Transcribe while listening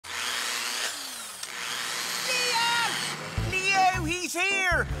He's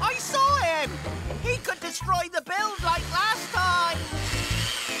here! I saw him! He could destroy the build like last time!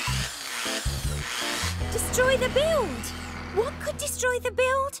 Destroy the build? What could destroy the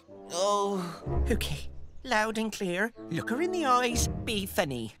build? Oh, OK. Loud and clear. Look her in the eyes. Be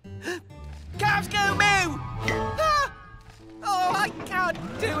funny. Calves go moo! Ah! Oh, I can't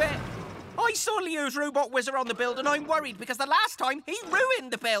do it. I saw Leo's robot Wheezer on the build and I'm worried because the last time he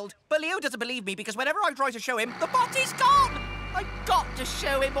ruined the build. But Leo doesn't believe me because whenever I try to show him, the bot is gone. I've got to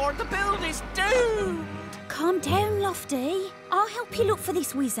show him or the build is doomed. Calm down, Lofty. I'll help you look for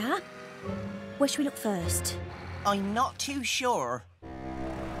this Wheezer. Where should we look first? I'm not too sure.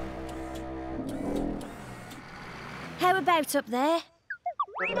 How about up there?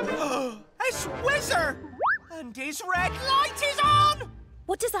 It's Wheezer! And his red light is on!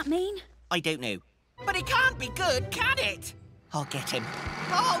 What does that mean? I don't know. But it can't be good, can it? I'll get him.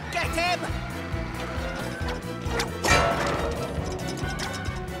 I'll get him!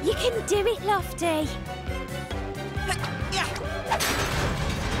 You can do it, Lofty.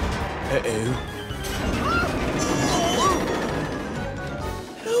 Uh-oh.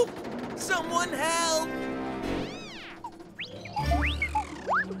 Help! Someone help!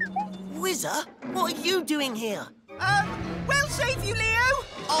 Wheezer, what are you doing here? We'll save you, Leo!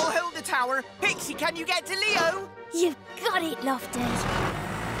 I'll hold the tower. Pixie, can you get to Leo? You've got it, Lofty.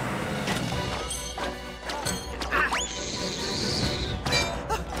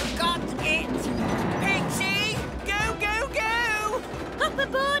 Got it! Pixie, go, go, go! Hop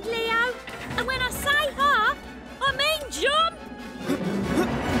aboard, Leo. And when I say hop, I mean jump.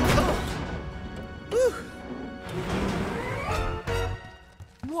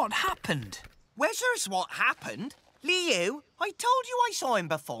 What happened? Where's what happened? Leo, I told you I saw him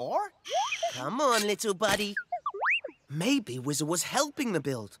before. Come on, little buddy. Maybe Wheezer was helping the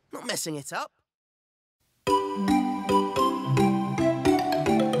build, not messing it up.